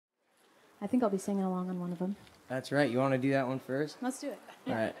I think I'll be singing along on one of them. That's right. You want to do that one first? Let's do it.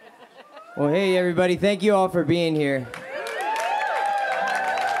 All right. Well, hey, everybody. Thank you all for being here.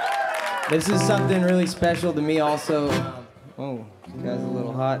 This is something really special to me also. Oh, you guys are a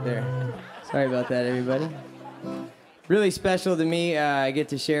little hot there. Sorry about that, everybody. Really special to me. I get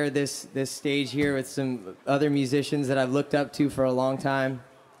to share this stage here with some other musicians that I've looked up to for a long time.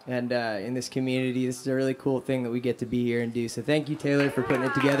 And in this community, this is a really cool thing that we get to be here and do. So thank you, Taylor, for putting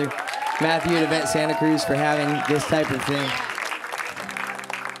it together. Matthew at Event Santa Cruz for having this type of thing.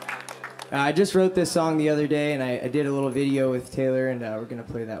 I just wrote this song the other day, and I did a little video with Taylor, and we're going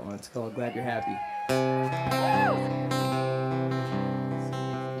to play that one. It's called Glad You're Happy.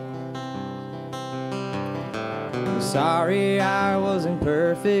 I'm sorry I wasn't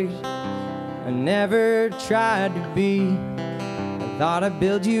perfect. I never tried to be. I thought I'd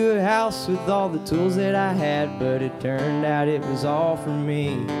build you a house with all the tools that I had, but it turned out it was all for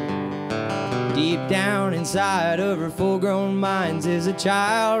me. Deep down inside of our full-grown minds is a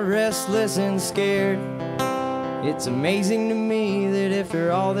child restless and scared. It's amazing to me that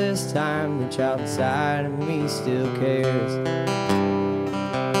after all this time, the child inside of me still cares.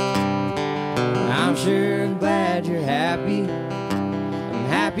 I'm sure glad you're happy. I'm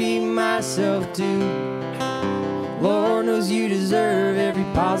happy myself too. Lord knows you deserve every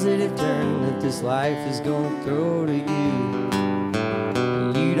positive turn that this life is gonna throw to you.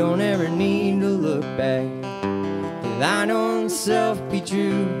 You don't ever need to look back, let thine own self be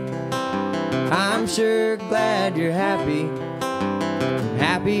true. I'm sure glad you're happy, I'm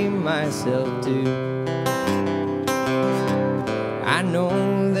happy myself too. I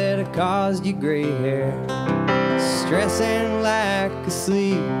know that I caused you gray hair, stress and lack of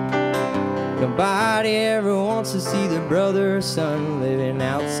sleep. Nobody ever wants to see their brother or son living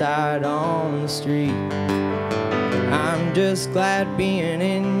outside on the street. I'm just glad being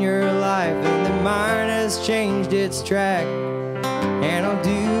in your life and that mine has changed its track. And I'll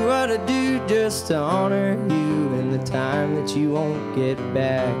do what I do just to honor you in the time that you won't get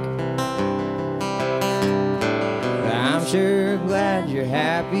back. I'm sure glad you're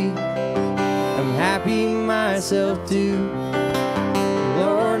happy. I'm happy myself too.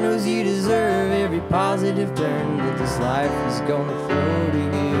 Lord knows you deserve every positive turn that this life is gonna throw to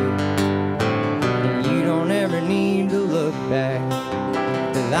you. And you don't ever need to look back,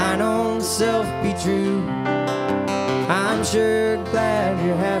 let thine own self be true. I'm sure glad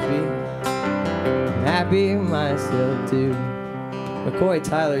you're happy, I'm happy myself too. McCoy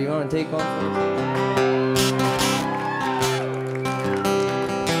Tyler, you want to take one for us?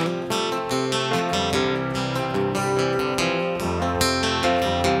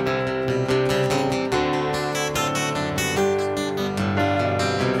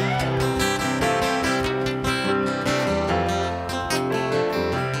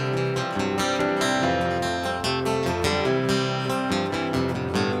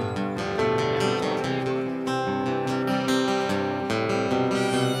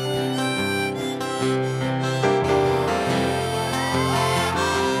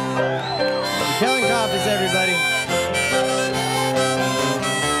 Kellen Coffis, everybody.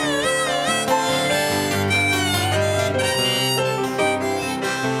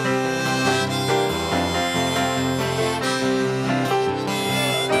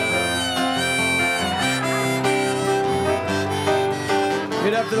 Give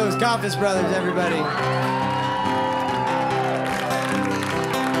it up for those Coffis brothers, everybody.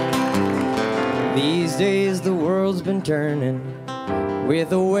 These days the world's been turning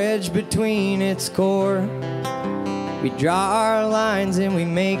with a wedge between its core. We draw our lines and we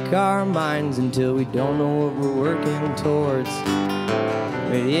make our minds until we don't know what we're working towards.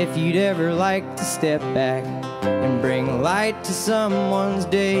 But if you'd ever like to step back and bring light to someone's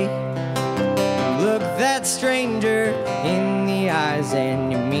day, look that stranger in the eyes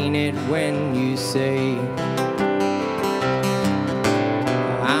and you mean it when you say,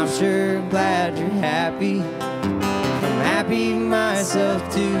 I'm sure glad you're happy, happy myself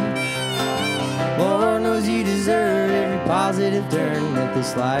too. Lord knows you deserve every positive turn that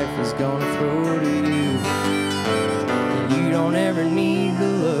this life is gonna throw to you. You don't ever need to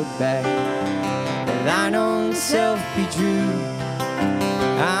look back, let thine own self be true.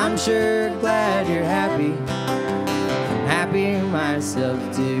 I'm sure glad you're happy, I'm happy myself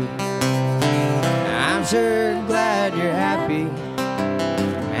too. I'm sure glad you're happy,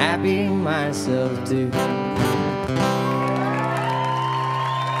 I'm happy myself too.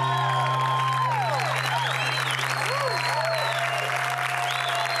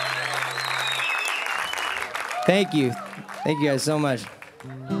 Thank you. Thank you guys so much.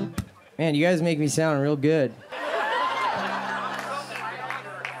 Man, you guys make me sound real good.